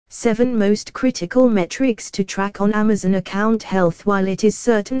7 Most critical metrics to track on Amazon account health. While it is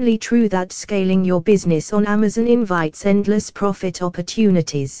certainly true that scaling your business on Amazon invites endless profit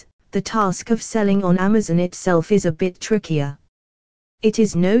opportunities, the task of selling on Amazon itself is a bit trickier. It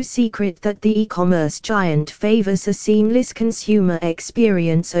is no secret that the e-commerce giant favors a seamless consumer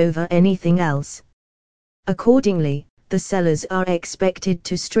experience over anything else. Accordingly, the sellers are expected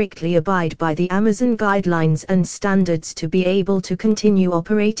to strictly abide by the Amazon guidelines and standards to be able to continue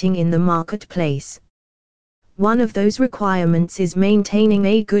operating in the marketplace. One of those requirements is maintaining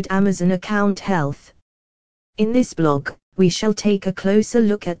a good Amazon account health. In this blog, we shall take a closer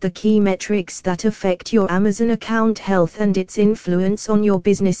look at the key metrics that affect your Amazon account health and its influence on your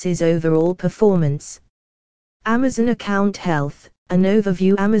business's overall performance. Amazon account health. An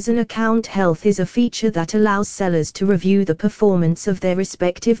overview. Amazon account health is a feature that allows sellers to review the performance of their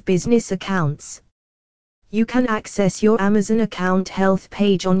respective business accounts. You can access your Amazon account health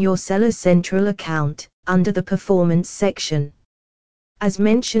page on your Seller Central account, under the Performance section. As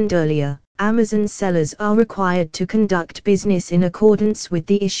mentioned earlier, Amazon sellers are required to conduct business in accordance with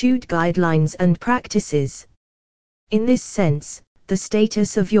the issued guidelines and practices. In this sense, the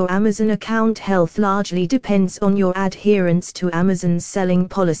status of your Amazon account health largely depends on your adherence to Amazon's selling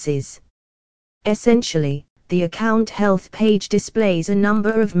policies. Essentially, the account health page displays a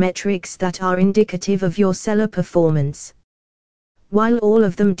number of metrics that are indicative of your seller performance. While all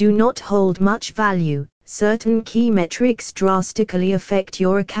of them do not hold much value, certain key metrics drastically affect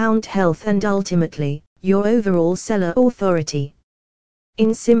your account health and ultimately, your overall seller authority.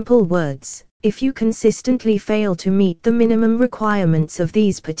 In simple words, if you consistently fail to meet the minimum requirements of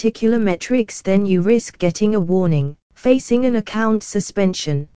these particular metrics, then you risk getting a warning, facing an account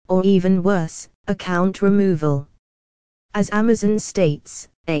suspension, or even worse, account removal. As Amazon states,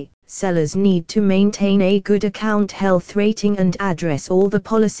 A. Sellers need to maintain a good account health rating and address all the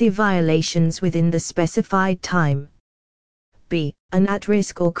policy violations within the specified time. B. An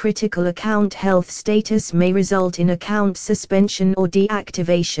at-risk or critical account health status may result in account suspension or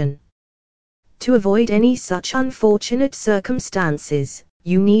deactivation. To avoid any such unfortunate circumstances,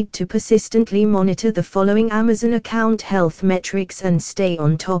 you need to persistently monitor the following Amazon account health metrics and stay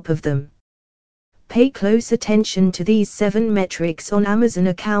on top of them. Pay close attention to these 7 metrics on Amazon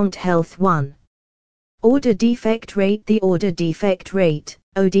account health. 1. Order defect rate. The order defect rate,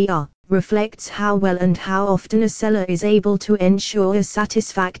 ODR, reflects how well and how often a seller is able to ensure a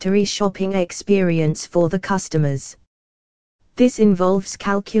satisfactory shopping experience for the customers. This involves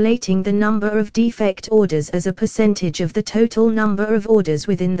calculating the number of defect orders as a percentage of the total number of orders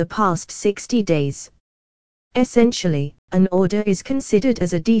within the past 60 days. Essentially, an order is considered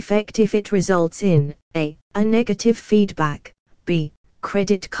as a defect if it results in A. A negative feedback, B.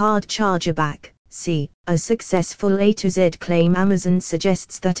 Credit card chargeback, C. A successful A to Z claim. Amazon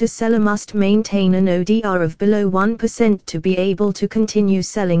suggests that a seller must maintain an ODR of below 1% to be able to continue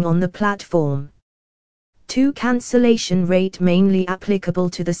selling on the platform. 2. Cancellation rate. Mainly applicable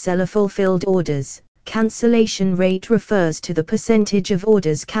to the seller-fulfilled orders, cancellation rate refers to the percentage of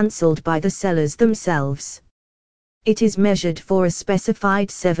orders cancelled by the sellers themselves. It is measured for a specified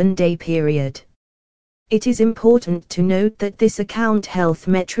 7-day period. It is important to note that this account health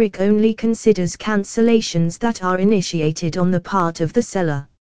metric only considers cancellations that are initiated on the part of the seller.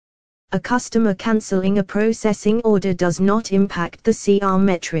 A customer cancelling a processing order does not impact the CR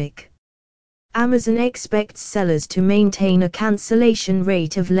metric. Amazon expects sellers to maintain a cancellation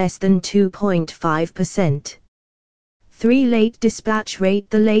rate of less than 2.5%. 3. Late dispatch rate.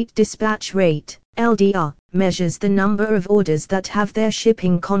 The late dispatch rate, LDR, measures the number of orders that have their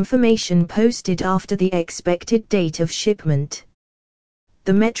shipping confirmation posted after the expected date of shipment.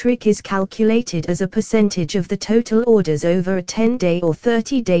 The metric is calculated as a percentage of the total orders over a 10-day or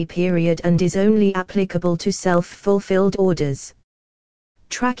 30-day period and is only applicable to self-fulfilled orders.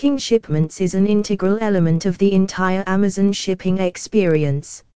 Tracking shipments is an integral element of the entire Amazon shipping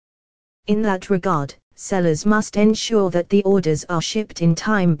experience. In that regard, sellers must ensure that the orders are shipped in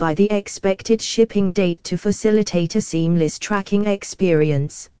time by the expected shipping date to facilitate a seamless tracking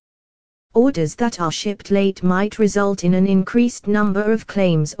experience. Orders that are shipped late might result in an increased number of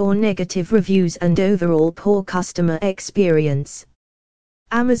claims or negative reviews and overall poor customer experience.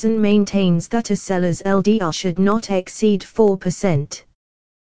 Amazon maintains that a seller's LDR should not exceed 4%.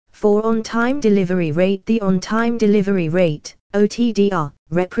 4. On-time delivery rate. The on-time delivery rate, OTDR,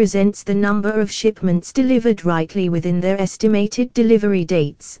 represents the number of shipments delivered rightly within their estimated delivery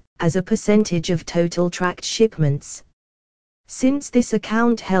dates, as a percentage of total tracked shipments. Since this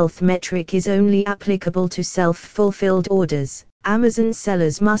account health metric is only applicable to self-fulfilled orders, Amazon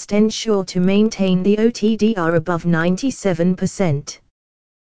sellers must ensure to maintain the OTDR above 97%.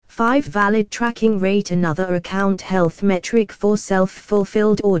 5. Valid tracking rate. Another account health metric for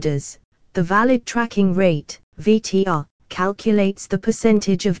self-fulfilled orders. The valid tracking rate, VTR, calculates the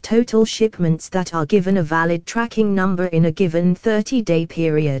percentage of total shipments that are given a valid tracking number in a given 30-day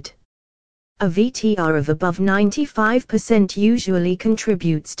period. A VTR of above 95% usually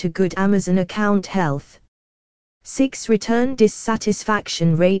contributes to good Amazon account health. 6. Return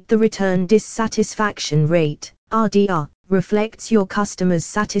dissatisfaction rate. The return dissatisfaction rate, RDR, reflects your customers'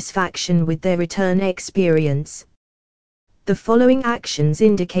 satisfaction with their return experience. The following actions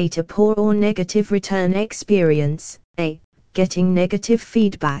indicate a poor or negative return experience. A. Getting negative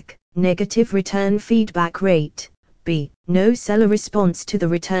feedback, negative return feedback rate. B. No seller response to the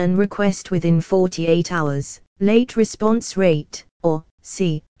return request within 48 hours, late response rate. Or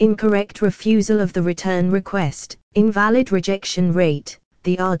C. Incorrect refusal of the return request, invalid rejection rate.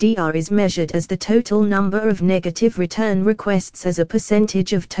 The RDR is measured as the total number of negative return requests as a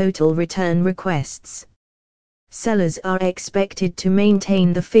percentage of total return requests. Sellers are expected to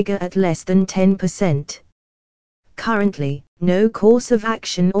maintain the figure at less than 10%. Currently, no course of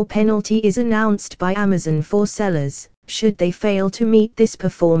action or penalty is announced by Amazon for sellers, should they fail to meet this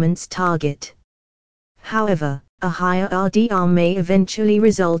performance target. However, a higher RDR may eventually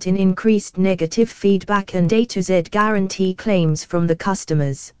result in increased negative feedback and A-to-Z guarantee claims from the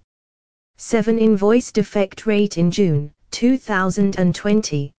customers. 7. Invoice defect rate. In June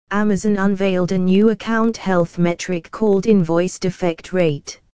 2020, Amazon unveiled a new account health metric called invoice defect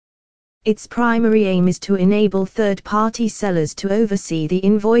rate. Its primary aim is to enable third-party sellers to oversee the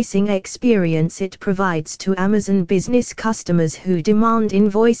invoicing experience it provides to Amazon business customers who demand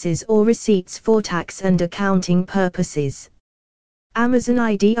invoices or receipts for tax and accounting purposes. Amazon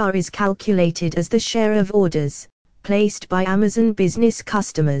IDR is calculated as the share of orders placed by Amazon business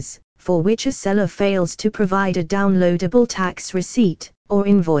customers, for which a seller fails to provide a downloadable tax receipt or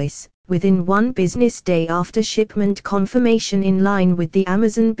invoice within 1 business day after shipment confirmation, in line with the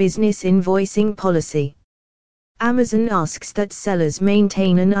Amazon Business Invoicing Policy. Amazon asks that sellers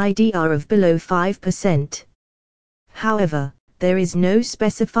maintain an IDR of below 5%. However, there is no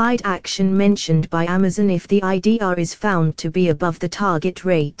specified action mentioned by Amazon if the IDR is found to be above the target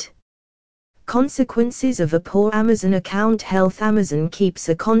rate. Consequences of a poor Amazon account health. Amazon keeps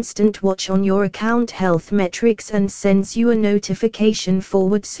a constant watch on your account health metrics and sends you a notification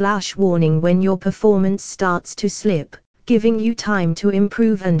 /warning when your performance starts to slip, giving you time to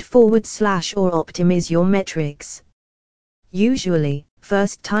improve and or optimize your metrics. Usually,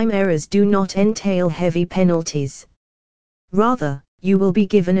 first-time errors do not entail heavy penalties. Rather, you will be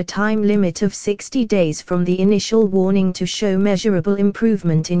given a time limit of 60 days from the initial warning to show measurable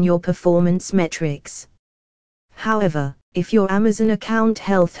improvement in your performance metrics. However, if your Amazon account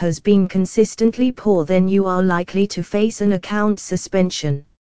health has been consistently poor, then you are likely to face an account suspension.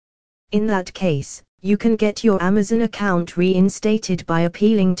 In that case, you can get your Amazon account reinstated by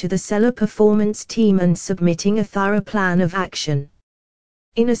appealing to the seller performance team and submitting a thorough plan of action.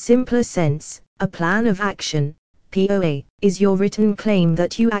 In a simpler sense, a plan of action, POA, is your written claim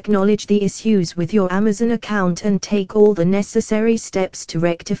that you acknowledge the issues with your Amazon account and take all the necessary steps to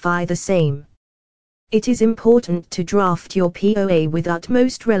rectify the same. It is important to draft your POA with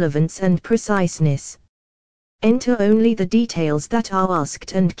utmost relevance and preciseness. Enter only the details that are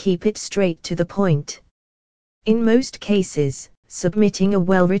asked and keep it straight to the point. In most cases, submitting a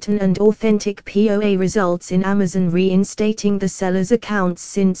well-written and authentic POA results in Amazon reinstating the seller's accounts,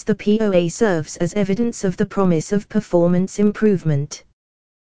 since the POA serves as evidence of the promise of performance improvement.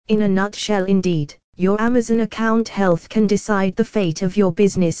 In a nutshell, indeed, your Amazon account health can decide the fate of your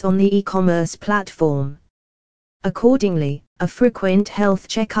business on the e-commerce platform. Accordingly, a frequent health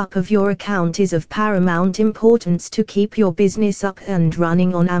checkup of your account is of paramount importance to keep your business up and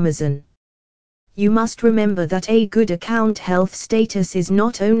running on Amazon. You must remember that a good account health status is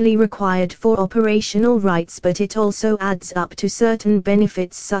not only required for operational rights, but it also adds up to certain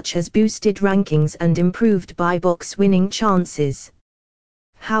benefits such as boosted rankings and improved buy box winning chances.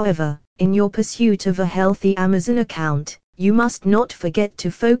 However, in your pursuit of a healthy Amazon account, you must not forget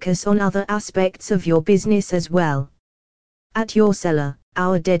to focus on other aspects of your business as well. At Your Seller,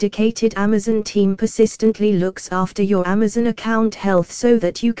 our dedicated Amazon team persistently looks after your Amazon account health so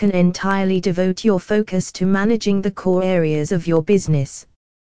that you can entirely devote your focus to managing the core areas of your business.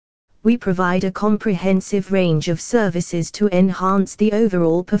 We provide a comprehensive range of services to enhance the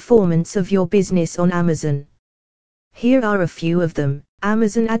overall performance of your business on Amazon. Here are a few of them.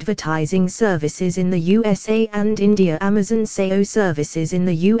 Amazon Advertising Services in the USA and India, Amazon SEO Services in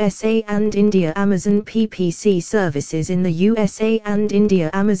the USA and India, Amazon PPC Services in the USA and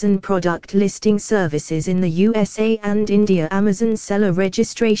India, Amazon Product Listing Services in the USA and India, Amazon Seller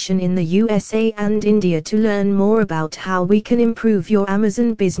Registration in the USA and India. To learn more about how we can improve your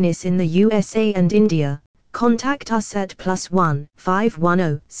Amazon business in the USA and India, contact us at +1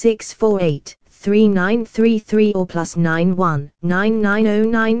 510 648 3933 or +91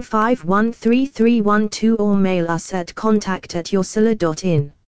 9909513312 or mail us at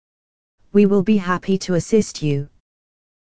contact@yourseller.in. We will be happy to assist you.